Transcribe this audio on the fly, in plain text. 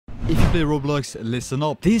If you play Roblox, listen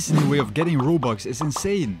up. This new way of getting Robux is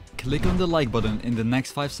insane. Click on the like button in the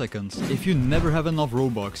next 5 seconds. If you never have enough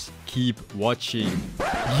Robux, keep watching.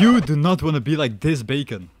 You do not want to be like this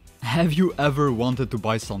bacon. Have you ever wanted to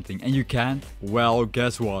buy something and you can't? Well,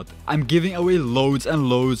 guess what? I'm giving away loads and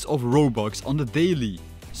loads of Robux on the daily.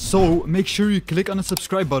 So make sure you click on the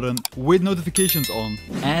subscribe button with notifications on.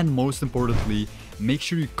 And most importantly, make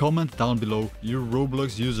sure you comment down below your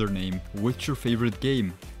Roblox username with your favorite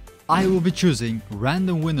game. I will be choosing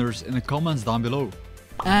random winners in the comments down below.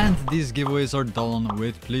 And these giveaways are done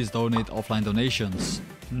with please donate offline donations.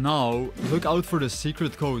 Now, look out for the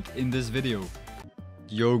secret code in this video.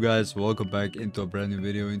 Yo guys, welcome back into a brand new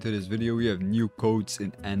video. Into this video we have new codes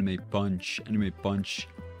in Anime Punch.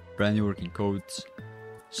 Brand new working codes.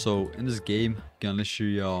 So in this game you can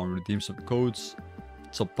literally redeem some codes.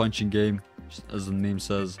 It's a punching game, as the name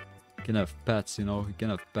says. You can have pets, you know, you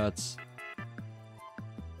can have pets.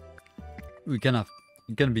 You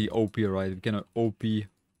can be OP, right? We can have OP. We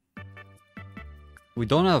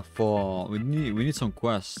don't have we need some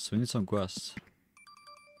quests. We need some quests.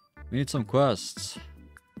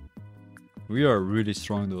 We are really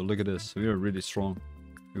strong though. Look at this. We are really strong.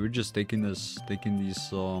 We're just taking these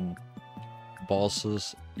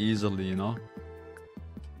bosses easily, you know.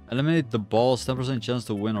 Eliminate the boss, 10% chance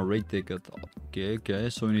to win a raid ticket. Okay.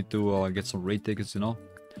 So we need to get some raid tickets, you know.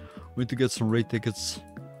 We need to get some raid tickets.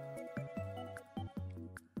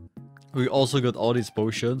 We also got all these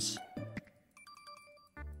potions.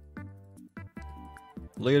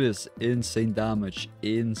 Look at this, insane damage.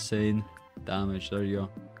 There you go.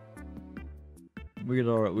 We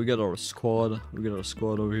got our squad. We got our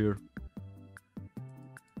squad over here.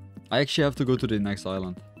 I actually have to go to the next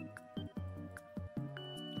island.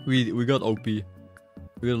 We got OP. We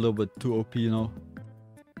got a little bit too OP, you know.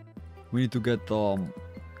 We need to get all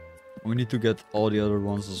the other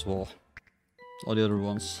ones as well. All the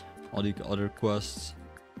other quests.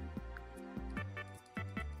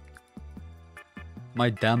 My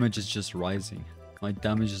damage is just rising. We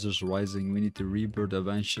need to rebirth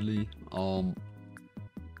eventually.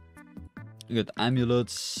 We got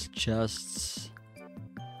amulets, chests.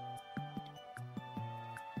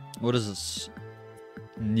 What is this?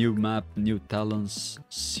 New map, new talents,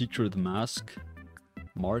 secret mask,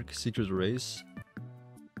 secret race.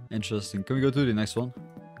 Interesting. Can we go to the next one?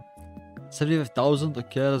 75,000.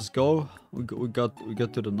 Okay, let's go. We got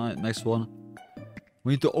to the next one.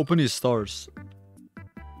 We need to open these stars.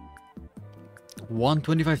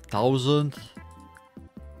 125,000.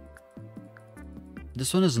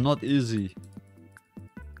 This one is not easy.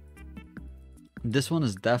 This one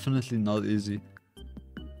is definitely not easy.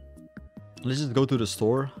 Let's just go to the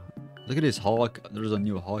store. Look at this hawk. There's a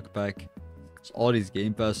new hawk pack. It's all these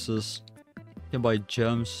game passes. You can buy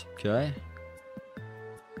gems. Okay.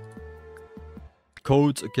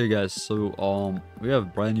 Codes. Okay guys, so we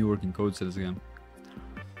have brand new working codes in this game.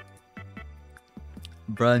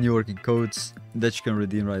 Brand new working codes that you can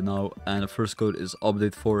redeem right now, and the first code is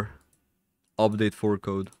update 4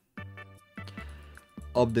 code.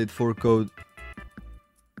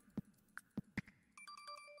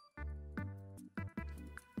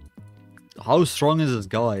 How strong is this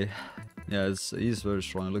guy? Yeah, he's very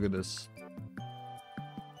strong. Look at this.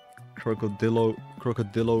 Crocodilo.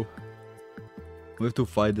 We have to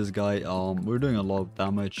fight this guy. We're doing a lot of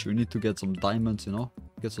damage. We need to get some diamonds, you know.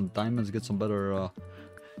 Get some diamonds, get some better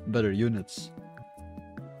units.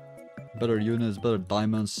 Better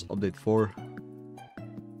diamonds. Update 4.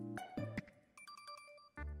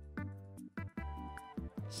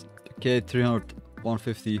 Okay, 300,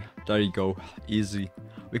 150. There you go. Easy.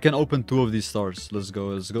 We can open 2 of these stars. Let's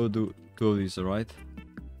go do 2 of these, alright?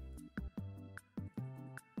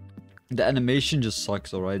 The animation just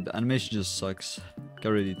sucks, alright? The animation just sucks.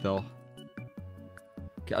 Can already tell.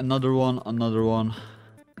 Okay, another one, you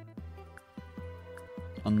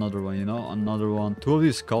know, another one. 2 of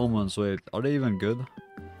these commons, wait, are they even good?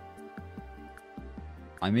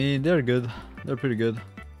 I mean, they're good. They're pretty good.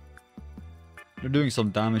 They're doing some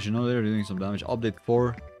damage, you know, Update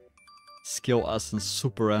 4. Skill essence,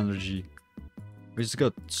 super energy. We just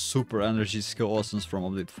got super energy skill essence from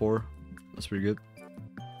update 4. That's pretty good.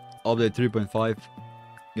 Update 3.5.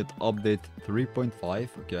 Get update 3.5.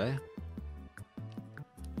 Okay.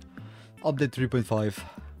 Update 3.5.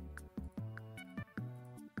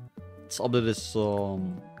 This update is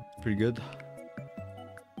pretty good.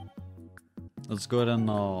 Let's go ahead and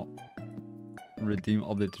redeem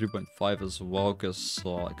update 3.5 as well, cause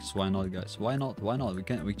why not, guys? Why not? We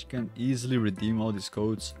can easily redeem all these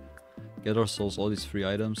codes, get ourselves all these free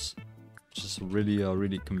items. It's just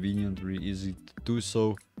really convenient, really easy to do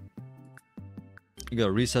so. We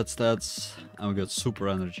got reset stats, and we got super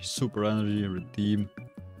energy. Super energy, redeem.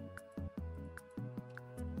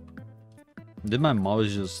 Did my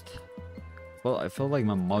mouse just... Well, I felt like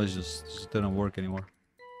my mouse just didn't work anymore.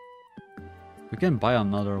 We can buy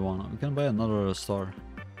another one. We can buy another star.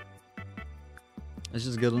 Let's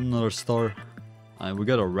just get another star. And we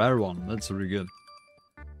got a rare one. That's really good.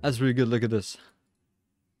 That's really good. Look at this.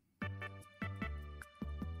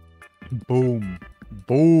 Boom.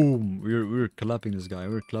 Boom. We're clapping this guy.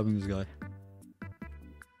 We're clapping this guy.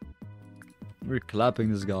 We're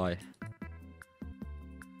clapping this guy.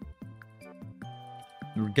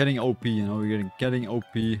 We're getting OP, you know, we're getting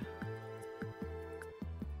OP.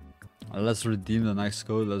 Let's redeem the next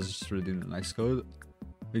code. Let's just redeem the next code.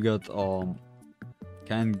 We got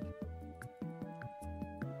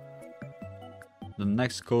the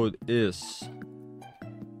next code is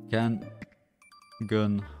can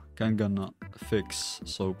gun fix.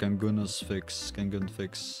 So can gun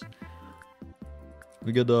fix.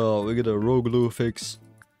 We got a rogue glue fix.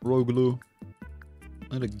 Rogue glue.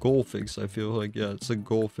 And a goal fix, I feel like. Yeah, it's a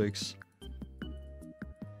goal fix.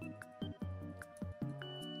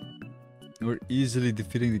 We're easily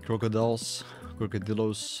defeating the crocodilos.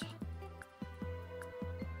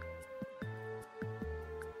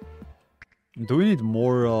 Do we need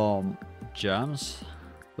more gems? I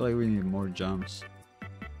feel like we need more gems.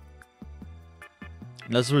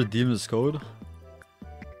 Let's redeem this code.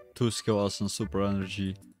 2 skill S and super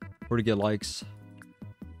energy. 40k likes.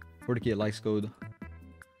 40k likes code.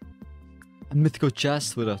 A mythical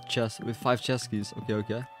chest with 5 chest keys.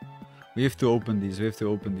 Okay. We have to open these. Okay,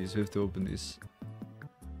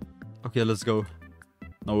 let's go.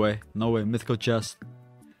 No way. Mythical chest.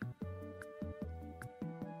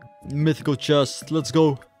 Let's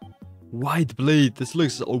go. White blade. This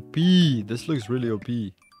looks OP. This looks really OP.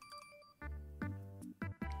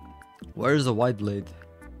 Where's the white blade?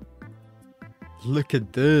 Look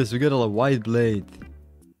at this. We got a white blade.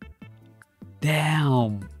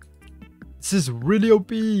 Damn. This is really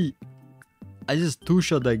OP. I just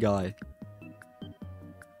 2-shot that guy.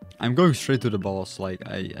 I'm going straight to the boss. Like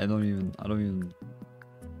I don't even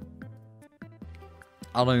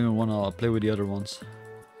want to play with the other ones.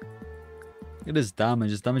 Look at this damage.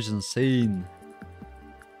 This damage is insane.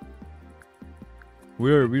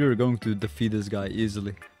 We're going to defeat this guy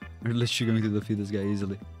easily. We're literally going to defeat this guy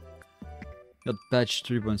easily. Got patch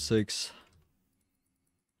 3.6.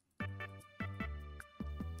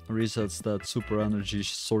 Resets that super energy.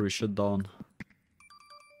 Sorry, shut down.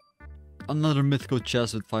 Another mythical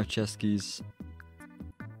chest with 5 chest keys.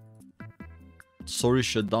 Sorry,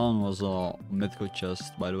 shut down was a mythical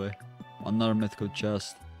chest, by the way. Another mythical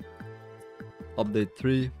chest. Update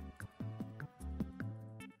 3.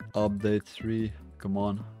 Update 3. Come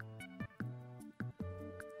on.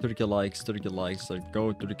 30k likes. Let's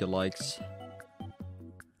go. 30k likes.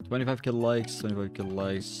 25k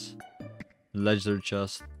likes. Legendary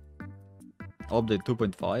chest. Update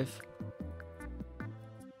 2.5.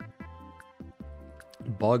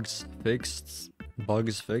 Bugs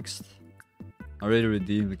fixed. Already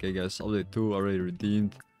redeemed. Okay guys, update 2 already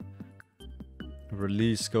redeemed.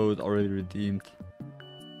 Release code already redeemed.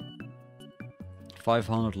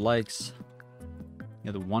 500 likes.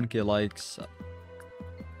 Yeah, the 1k likes.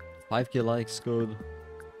 5k likes code.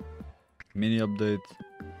 Mini update.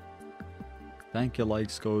 10k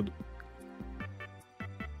likes code.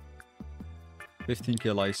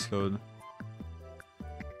 15k likes code.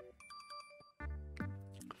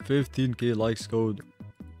 15k likes code.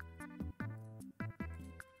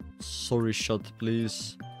 Sorry, shut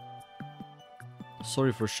please.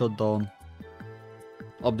 Sorry for shutdown.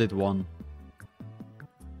 Update 1.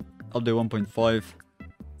 Update 1.5.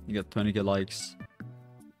 You got 20k likes.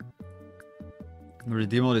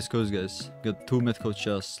 Redeem all these codes, guys. Got 2 mythical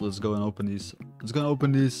chests. Let's go and open these.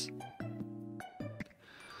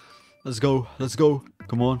 Let's go.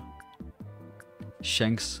 Come on.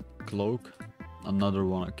 Shank's cloak. Another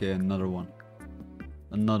one. Okay, another one.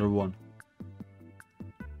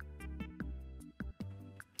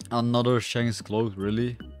 Another Shank's cloak,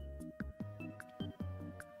 really?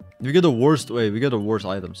 We get the worst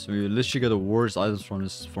items. We literally get the worst items from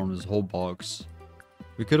this whole box.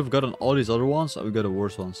 We could have gotten all these other ones, and we got the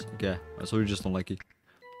worst ones. Okay, so we're just unlucky.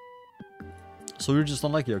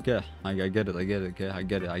 Okay, I get it. Okay, I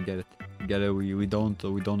get it. We don't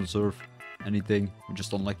deserve anything. We're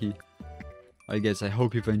just unlucky. Alright guys, I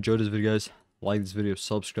hope you've enjoyed this video, guys. Like this video,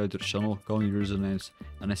 subscribe to the channel, comment your usernames,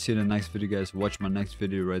 and I see you in the next video, guys. Watch my next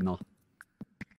video right now.